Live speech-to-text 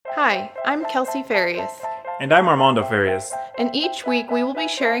Hi, I'm Kelsey Farias, And I'm Armando Farias. and each week we will be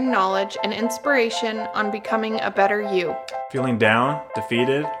sharing knowledge and inspiration on becoming a better you. Feeling down,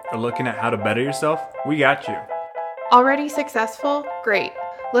 defeated, or looking at how to better yourself? We got you. Already successful? Great.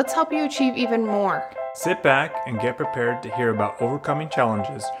 Let's help you achieve even more. Sit back and get prepared to hear about overcoming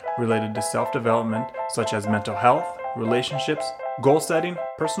challenges related to self-development, such as mental health, relationships, goal setting,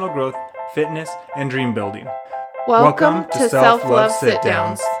 personal growth, fitness, and dream building. Welcome to Self-Love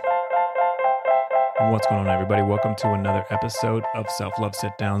Sit-Downs. What's going on, everybody? Welcome to another episode of Self-Love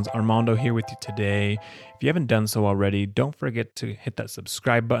Sit-Downs. Armando here with you today. If you haven't done so already, don't forget to hit that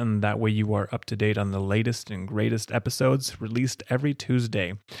subscribe button. That way you are up to date on the latest and greatest episodes released every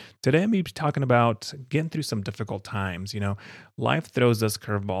Tuesday. Today I'm going to be talking about getting through some difficult times. Life throws us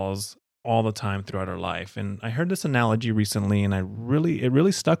curveballs all the time throughout our life. And I heard this analogy recently, and it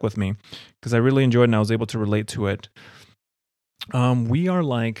really stuck with me because I really enjoyed it and I was able to relate to it. We are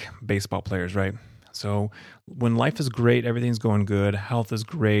like baseball players, right? So when life is great, everything's going good, health is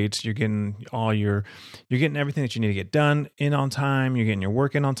great, you're getting everything that you need to get done in on time, you're getting your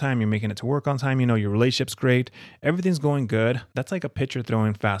work in on time, you're making it to work on time, your relationship's great, everything's going good. That's like a pitcher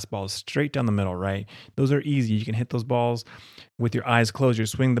throwing fastballs straight down the middle, right? Those are easy. You can hit those balls with your eyes closed, you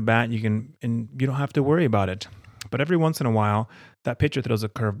swing the bat, and you don't have to worry about it. But every once in a while, that pitcher throws a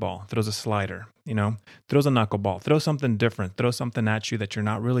curveball, throws a slider, throws a knuckleball, throws something different, throws something at you that you're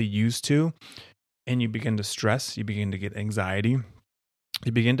not really used to. And you begin to stress, you begin to get anxiety,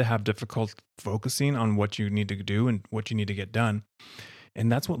 you begin to have difficulty focusing on what you need to do and what you need to get done.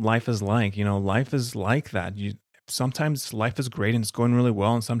 And that's what life is like. Life is like that. Sometimes life is great and it's going really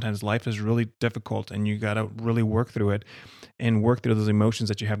well, and sometimes life is really difficult and you got to really work through it and work through those emotions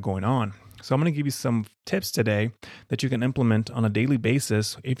that you have going on. So I'm going to give you some tips today that you can implement on a daily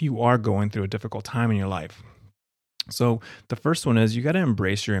basis if you are going through a difficult time in your life. So the first one is you got to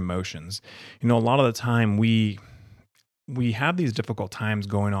embrace your emotions. A lot of the time we have these difficult times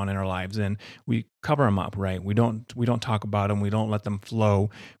going on in our lives and we cover them up, right? We don't talk about them. We don't let them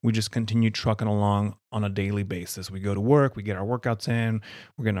flow. We just continue trucking along on a daily basis. We go to work, we get our workouts in,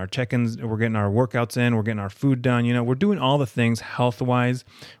 we're getting our check-ins, we're getting our workouts in, we're getting our food done. We're doing all the things health-wise.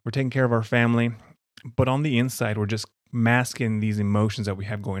 We're taking care of our family, but on the inside, we're just masking these emotions that we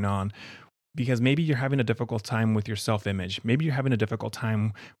have going on. Because maybe you're having a difficult time with your self-image. Maybe you're having a difficult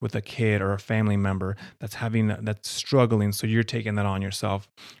time with a kid or a family member that's struggling, so you're taking that on yourself.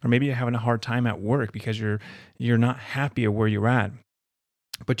 Or maybe you're having a hard time at work because you're not happy at where you're at.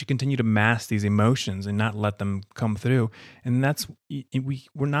 But you continue to mask these emotions and not let them come through. And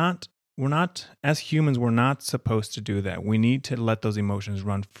we're not as humans, we're not supposed to do that. We need to let those emotions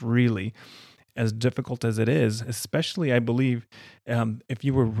run freely. As difficult as it is, especially I believe if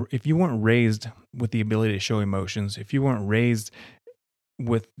you weren't raised with the ability to show emotions, if you weren't raised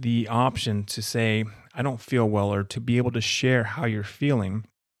with the option to say, I don't feel well, or to be able to share how you're feeling,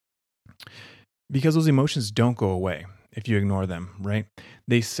 because those emotions don't go away if you ignore them, right?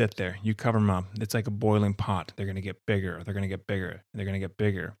 They sit there, you cover them up. It's like a boiling pot. They're going to get bigger, they're going to get bigger, they're going to get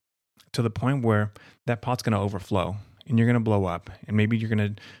bigger, to the point where that pot's going to overflow. And you're going to blow up, and maybe you're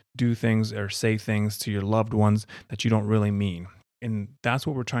going to do things or say things to your loved ones that you don't really mean. And that's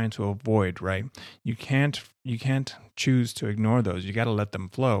what we're trying to avoid, right? You can't choose to ignore those. You got to let them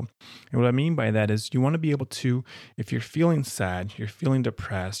flow. And what I mean by that is you want to be able to, if you're feeling sad, you're feeling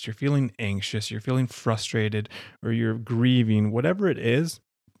depressed, you're feeling anxious, you're feeling frustrated, or you're grieving, whatever it is,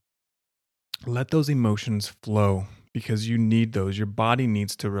 let those emotions flow because you need those. Your body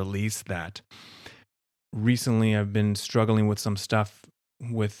needs to release that. Recently, I've been struggling with some stuff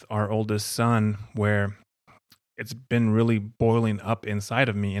with our oldest son where it's been really boiling up inside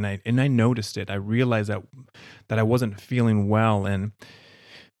of me, and I noticed it. I realized that I wasn't feeling well, and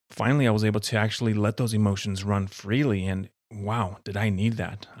finally I was able to actually let those emotions run freely. And wow, did I need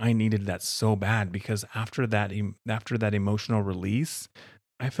that? I needed that so bad, because after that emotional release,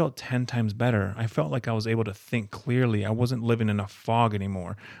 I felt 10 times better. I felt like I was able to think clearly. I wasn't living in a fog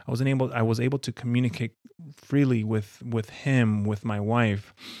anymore. I was able to communicate freely with him, with my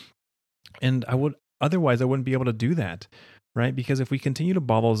wife. And otherwise I wouldn't be able to do that, right? Because if we continue to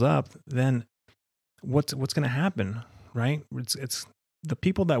bottle those up, then what's going to happen, right? It's the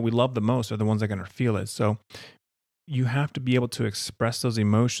people that we love the most are the ones that are going to feel it. So you have to be able to express those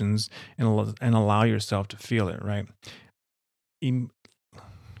emotions and allow yourself to feel it, right?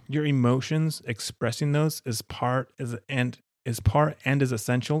 Your emotions, expressing those is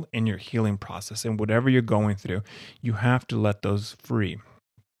essential in your healing process. And whatever you're going through, you have to let those free.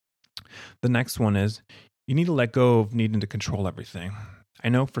 The next one is you need to let go of needing to control everything. I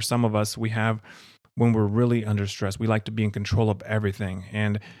know for some of us, we have when we're really under stress, we like to be in control of everything.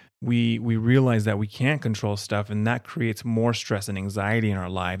 And we realize that we can't control stuff, and that creates more stress and anxiety in our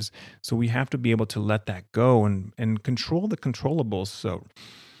lives. So we have to be able to let that go and control the controllables. So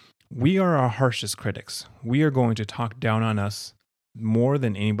we are our harshest critics. We are going to talk down on us more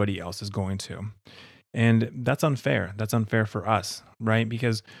than anybody else is going to. And that's unfair. That's unfair for us, right?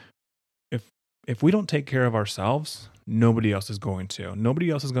 Because if we don't take care of ourselves, nobody else is going to. Nobody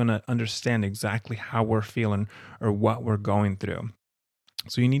else is going to understand exactly how we're feeling or what we're going through.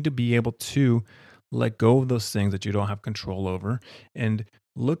 So you need to be able to let go of those things that you don't have control over and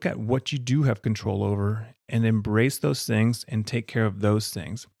look at what you do have control over and embrace those things and take care of those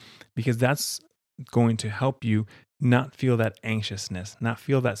things, because that's going to help you not feel that anxiousness, not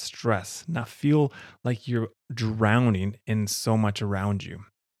feel that stress, not feel like you're drowning in so much around you.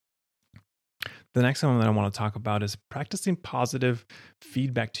 The next one that I want to talk about is practicing positive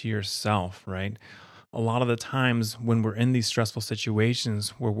feedback to yourself, right? A lot of the times when we're in these stressful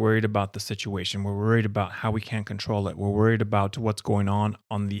situations, we're worried about the situation. We're worried about how we can't control it. We're worried about what's going on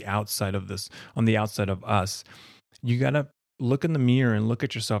the outside of this, on the outside of us. You got to look in the mirror and look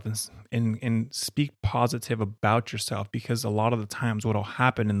at yourself and speak positive about yourself, because a lot of the times what will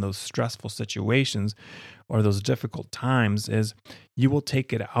happen in those stressful situations or those difficult times is you will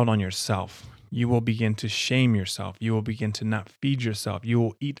take it out on yourself. You will begin to shame yourself. You will begin to not feed yourself. You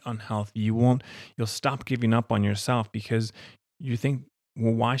will eat unhealthy. You'll stop giving up on yourself because you think,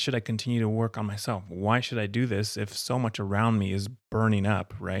 well, why should I continue to work on myself? Why should I do this if so much around me is burning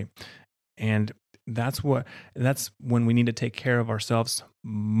up, right? And that's when we need to take care of ourselves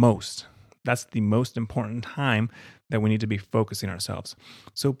most. That's the most important time that we need to be focusing ourselves.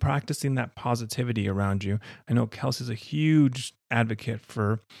 So practicing that positivity around you. I know Kelsey's a huge advocate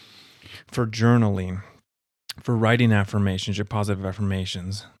for journaling, for writing affirmations, your positive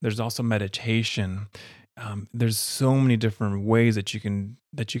affirmations. There's also meditation. There's so many different ways that you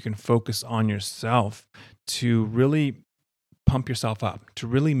can focus on yourself to really pump yourself up, to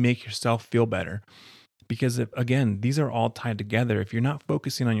really make yourself feel better. Because again, these are all tied together. If you're not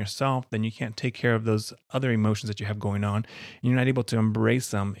focusing on yourself, then you can't take care of those other emotions that you have going on. And you're not able to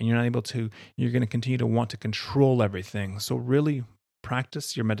embrace them, and you're going to continue to want to control everything. So really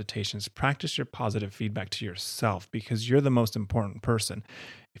practice your meditations, practice your positive feedback to yourself, because you're the most important person.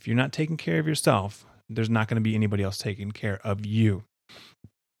 If you're not taking care of yourself, there's not going to be anybody else taking care of you.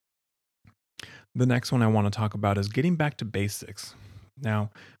 The next one I want to talk about is getting back to basics.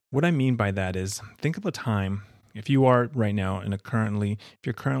 Now, what I mean by that is, think of a time, if you're currently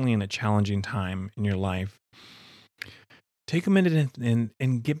in a challenging time in your life, take a minute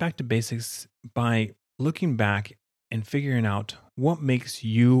and get back to basics by looking back and figuring out what makes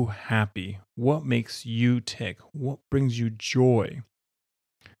you happy, what makes you tick, what brings you joy.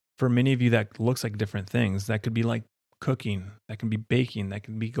 For many of you, that looks like different things. That could be like cooking, that can be baking, that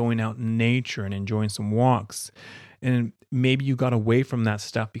can be going out in nature and enjoying some walks. And maybe you got away from that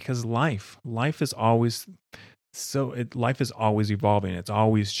stuff because life is always evolving. It's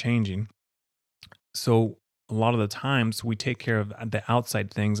always changing. So a lot of the times we take care of the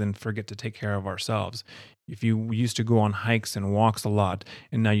outside things and forget to take care of ourselves. If you used to go on hikes and walks a lot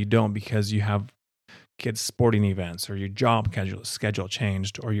and now you don't because you have kids' sporting events or your job schedule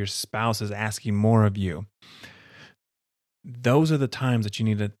changed or your spouse is asking more of you, those are the times that you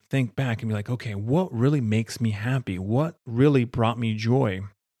need to think back and be like, okay, what really makes me happy? What really brought me joy?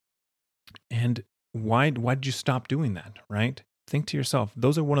 And why did you stop doing that, right? Think to yourself,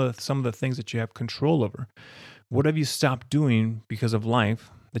 those are some of the things that you have control over. What have you stopped doing because of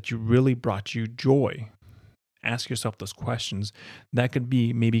life that you really brought you joy? Ask yourself those questions. That could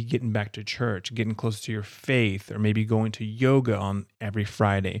be maybe getting back to church, getting close to your faith, or maybe going to yoga on every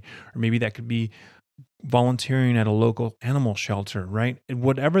Friday, or maybe that could be volunteering at a local animal shelter, right? And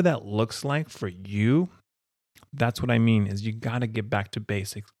whatever that looks like for you, that's what I mean is you got to get back to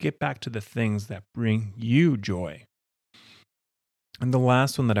basics. Get back to the things that bring you joy. And the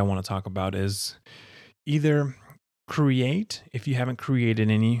last one that I want to talk about is either create, if you haven't created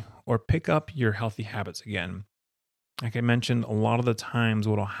any, or pick up your healthy habits again. Like I mentioned, a lot of the times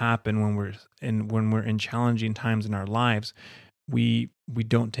what will happen when we're in challenging times in our lives, we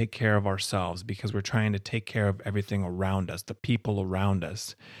don't take care of ourselves because we're trying to take care of everything around us, the people around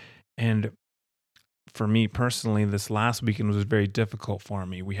us. And for me personally, this last weekend was very difficult for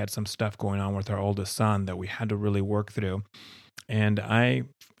me. We had some stuff going on with our oldest son that we had to really work through. And I,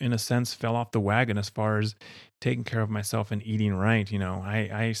 in a sense, fell off the wagon as far as taking care of myself and eating right. You know,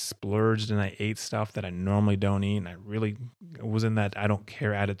 I splurged and I ate stuff that I normally don't eat. And I really was in that I don't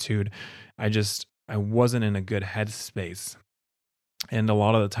care attitude. I wasn't in a good headspace. And a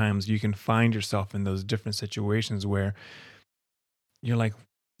lot of the times you can find yourself in those different situations where you're like,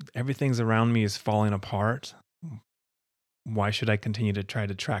 everything's around me is falling apart. Why should I continue to try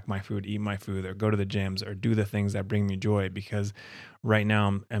to track my food, eat my food, or go to the gyms, or do the things that bring me joy? Because right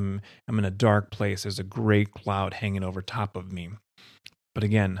now I'm in a dark place. There's a gray cloud hanging over top of me. But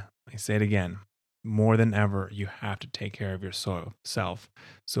again, I say it again, more than ever, you have to take care of yourself.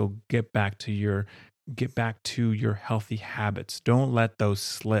 So get back to your healthy habits. Don't let those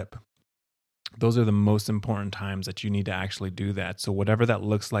slip. Those are the most important times that you need to actually do that. So whatever that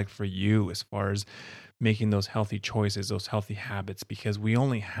looks like for you, as far as making those healthy choices, those healthy habits, because we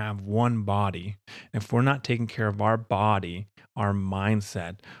only have one body. And if we're not taking care of our body, our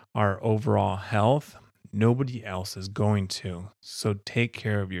mindset, our overall health, nobody else is going to. So take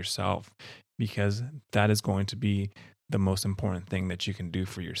care of yourself, because that is going to be the most important thing that you can do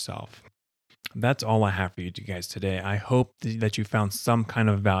for yourself. That's all I have for you guys today. I hope that you found some kind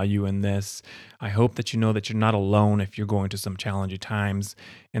of value in this. I hope that you know that you're not alone if you're going to some challenging times,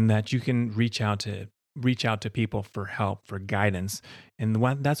 and that you can reach out to people for help, for guidance. And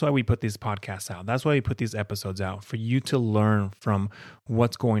that's why we put these podcasts out. That's why we put these episodes out, for you to learn from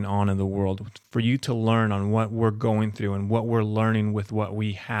what's going on in the world, for you to learn on what we're going through and what we're learning with what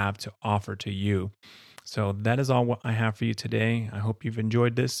we have to offer to you. So that is all what I have for you today. I hope you've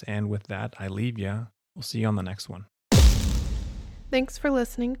enjoyed this. And with that, I leave you. We'll see you on the next one. Thanks for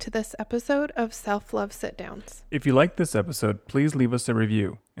listening to this episode of Self-Love Sit-Downs. If you liked this episode, please leave us a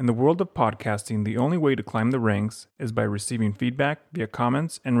review. In the world of podcasting, the only way to climb the ranks is by receiving feedback via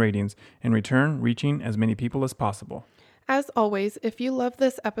comments and ratings, in return, reaching as many people as possible. As always, if you love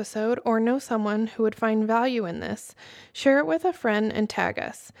this episode or know someone who would find value in this, share it with a friend and tag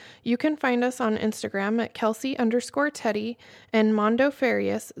us. You can find us on Instagram at Kelsey_Teddy and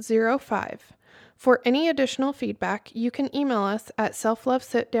MondoFarius05. For any additional feedback, you can email us at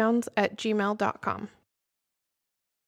selflovesitdowns@gmail.com.